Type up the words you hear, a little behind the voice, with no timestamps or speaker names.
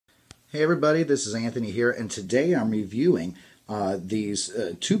Hey everybody, this is Anthony here, and today I'm reviewing these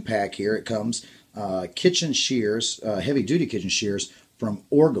two-pack here. It comes kitchen shears, heavy-duty kitchen shears from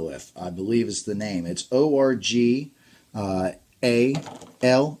Orgalif, I believe is the name. It's O-R-G-A-L-I-F,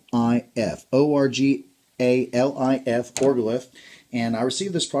 O-R-G-A-L-I-F, Orgalif, and I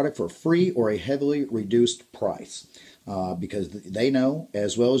received this product for free or a heavily reduced price. Because they know,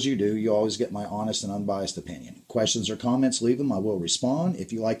 as well as you do, you always get my honest and unbiased opinion. Questions or comments, leave them. I will respond.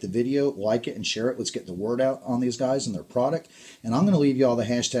 If you like the video, like it and share it. Let's get the word out on these guys and their product. And I'm going to leave you all the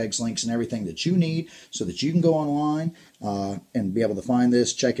hashtags, links, and everything that you need so that you can go online and be able to find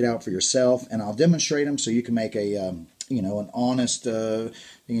this, check it out for yourself, and I'll demonstrate them so you can make a an honest, fair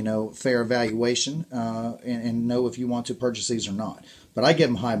evaluation and know if you want to purchase these or not. But I give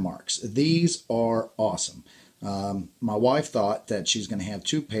them high marks. These are awesome. My wife thought that she's going to have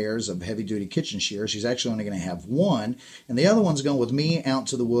two pairs of heavy-duty kitchen shears. She's actually only going to have one, and the other one's going with me out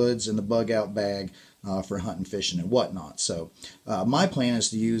to the woods in the bug-out bag for hunting, fishing, and whatnot. So my plan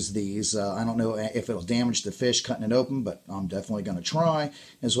is to use these. I don't know if it'll damage the fish cutting it open, but I'm definitely going to try,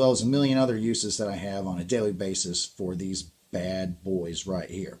 as well as a million other uses that I have on a daily basis for these bad boys right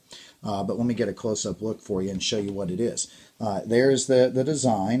here. But let me get a close-up look for you and show you what it is. There's the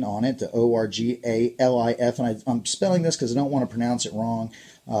design on it, the O-R-G-A-L-I-F, and I'm spelling this because I don't want to pronounce it wrong,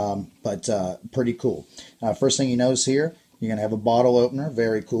 but pretty cool. First thing you notice here, you're going to have a bottle opener,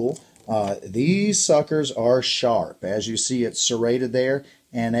 very cool. These suckers are sharp. As you see, it's serrated there,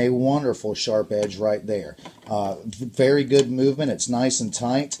 and a wonderful sharp edge right there. Very good movement. It's nice and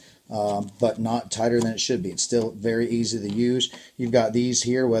tight. But not tighter than it should be. It's still very easy to use. You've got these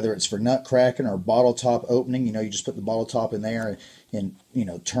here, whether it's for nut cracking or bottle top opening. You just put the bottle top in there and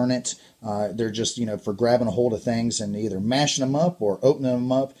turn it. They're just, for grabbing a hold of things and either mashing them up or opening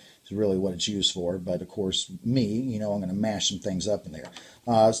them up is really what it's used for. But of course, me, I'm going to mash some things up in there.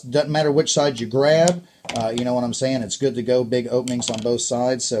 Doesn't matter which side you grab. You know what I'm saying? It's good to go. Big openings on both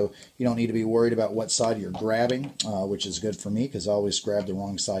sides, so you don't need to be worried about what side you're grabbing, which is good for me because I always grab the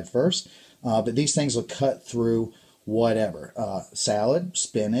wrong side first. But these things will cut through whatever. Salad,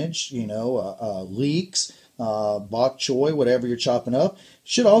 spinach, leeks, bok choy, whatever you're chopping up.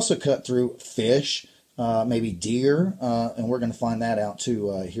 Should also cut through fish, maybe deer, and we're going to find that out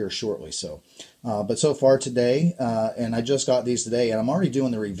too here shortly. But so far today, and I just got these today, and I'm already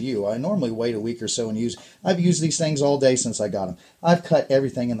doing the review. I normally wait a week or so and I've used these things all day since I got them. I've cut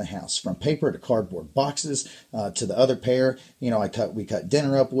everything in the house, from paper to cardboard boxes to the other pair. We cut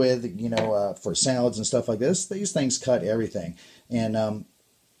dinner up with, for salads and stuff like this. These things cut everything, and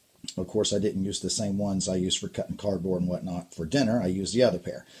of course, I didn't use the same ones I used for cutting cardboard and whatnot for dinner. I used the other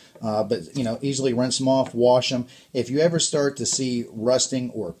pair. But, easily rinse them off, wash them. If you ever start to see rusting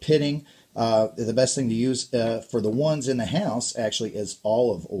or pitting, the best thing to use for the ones in the house actually is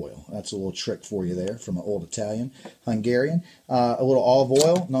olive oil. That's a little trick for you there from an old Italian, Hungarian. A little olive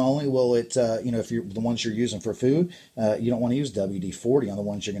oil. Not only will it, if you're the ones you're using for food, you don't want to use WD-40 on the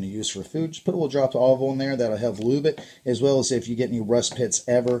ones you're going to use for food. Just put a little drop of olive oil in there. That'll help lube it, as well as if you get any rust pits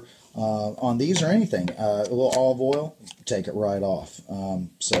ever on these or anything. A little olive oil, take it right off.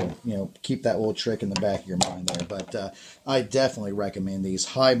 Keep that little trick in the back of your mind there. But I definitely recommend these.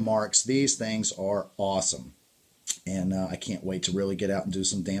 High marks. These things are awesome. And I can't wait to really get out and do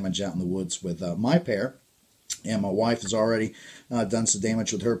some damage out in the woods with my pair. And my wife has already done some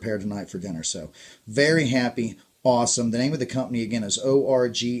damage with her pair tonight for dinner. So very happy. Awesome. The name of the company, again, is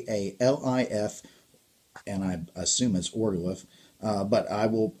O-R-G-A-L-I-F. And I assume it's Orgalif. But I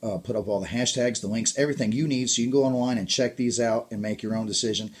will put up all the hashtags, the links, everything you need, so you can go online and check these out and make your own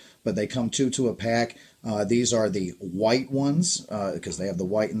decision. But they come two to a pack. These are the white ones because they have the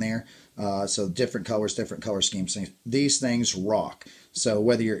white in there. So different colors, different color schemes. These things rock. So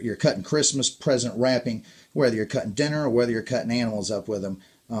whether you're cutting Christmas present wrapping, whether you're cutting dinner, or whether you're cutting animals up with them,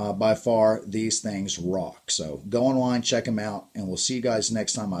 by far, these things rock. So go online, check them out, and we'll see you guys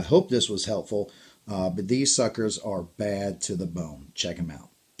next time. I hope this was helpful. But these suckers are bad to the bone. Check them out.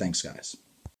 Thanks, guys.